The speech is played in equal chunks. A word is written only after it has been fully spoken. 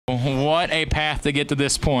What a path to get to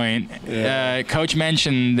this point. Yeah. Coach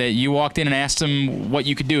mentioned that you walked in and asked him what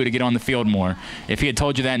you could do to get on the field more. If he had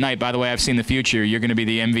told you that night, by the way, I've seen the future, you're going to be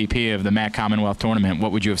the MVP of the MAC Commonwealth tournament,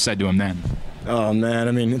 what would you have said to him then? Oh man,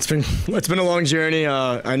 I mean, it's been a long journey.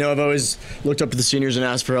 I know I've always looked up to the seniors and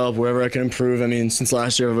asked for help wherever I can improve. I mean, since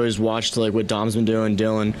last year I've always watched like what Dom's been doing,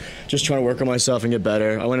 Dylan, just trying to work on myself and get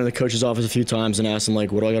better. I went to the coach's office a few times and asked him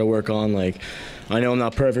like, what do I got to work on? Like, I know I'm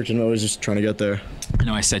not perfect and I'm always just trying to get there. I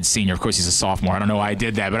know I said senior. Of course, he's a sophomore. I don't know why I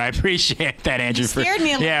did that, but I appreciate that, Andrew. Scared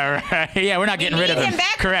me a little. Yeah, right. Yeah, we're not getting rid of him.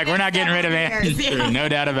 Correct. We're not getting rid of Andrew. Yeah. No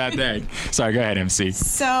doubt about that. Sorry, go ahead, MC.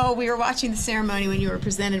 So we were watching the ceremony when you were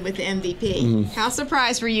presented with the MVP. Mm-hmm. How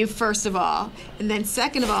surprised were you, first of all? And then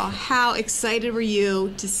second of all, how excited were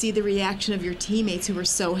you to see the reaction of your teammates who were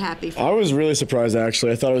so happy for you? I was really surprised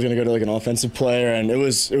actually. I thought I was going to go to like an offensive player, and it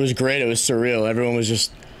was great. It was surreal. Everyone was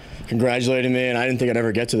just congratulating me, and I didn't think I'd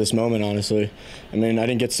ever get to this moment, honestly. I mean, I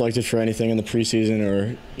didn't get selected for anything in the preseason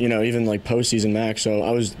or, even like postseason MAC, so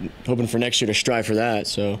I was hoping for next year to strive for that,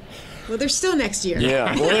 so. Well, there's still next year.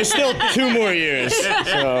 Yeah, well, there's still 2 more years,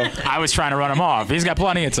 so. I was trying to run him off. He's got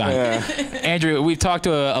plenty of time. Yeah. Andrew, we've talked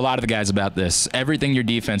to a lot of the guys about this. Everything your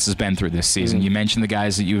defense has been through this season. You mentioned the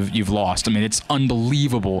guys that you've lost. I mean, it's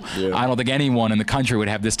unbelievable. Yeah. I don't think anyone in the country would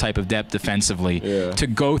have this type of depth defensively. Yeah. To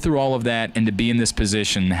go through all of that and to be in this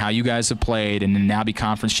position, how you guys have played and to now be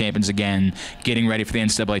conference champions again, getting ready for the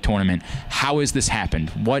NCAA tournament, how has this happened?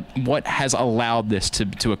 What has allowed this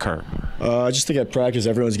to occur? I just think at practice,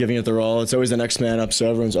 everyone's giving it their all. It's always the next man up, so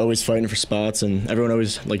everyone's always fighting for spots, and everyone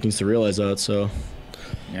always needs to realize that. So.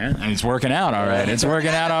 Yeah, and it's working out all right. It's working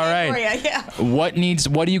out all right. Yeah. What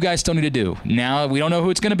do you guys still need to do? Now, we don't know who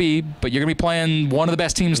it's going to be, but you're going to be playing one of the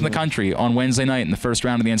best teams in the country on Wednesday night in the first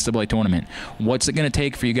round of the NCAA tournament. What's it going to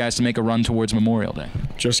take for you guys to make a run towards Memorial Day?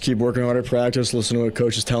 Just keep working hard at practice, listen to what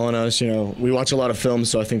coach is telling us. We watch a lot of films,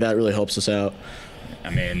 so I think that really helps us out. I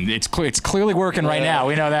mean, it's clearly working right now.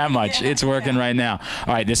 We know that much. It's working right now.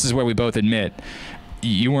 All right, this is where we both admit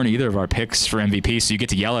you weren't either of our picks for MVP, so you get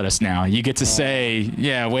to yell at us now. You get to say,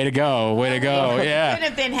 yeah, way to go, way to go. Yeah. Couldn't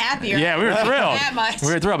have been happier. Yeah, we were thrilled. That much.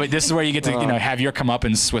 We were thrilled, but this is where you get to have your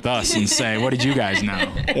comeuppance with us and say, what did you guys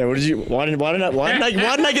know? Yeah, why didn't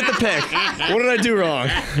I get the pick? What did I do wrong?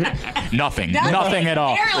 Nothing at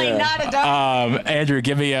all. Apparently not a dog. Andrew,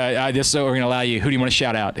 give me this. So we're going to allow you. Who do you want to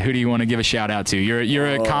shout out? Who do you want to give a shout out to?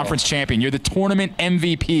 You're a conference champion. You're the tournament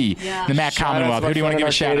MVP. Yeah. The MAC Commonwealth. Who do you want to give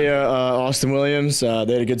a shout out? Austin Williams.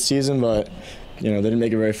 They had a good season, but they didn't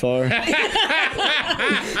make it very far.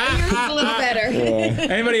 Yours is a little better. Yeah.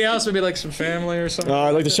 Anybody else? Maybe like some family or something?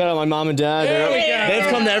 I'd like to shout out my mom and dad. They've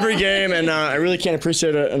come to every game, and I really can't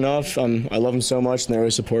appreciate it enough. I love them so much, and they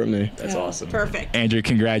always support me. That's awesome. Perfect. Andrew,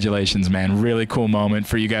 congratulations, man. Really cool moment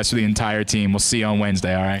for you guys, for the entire team. We'll see you on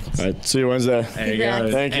Wednesday, all right? All right, see you Wednesday. There you go.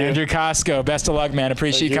 Thank you. Andrew Kosco, best of luck, man.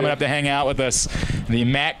 Appreciate you coming up to hang out with us. The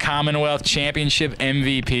MAC Commonwealth Championship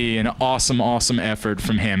MVP, an awesome, awesome effort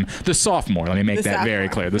from him. The sophomore, let me make that very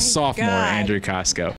clear. The sophomore, Andrew Kosco.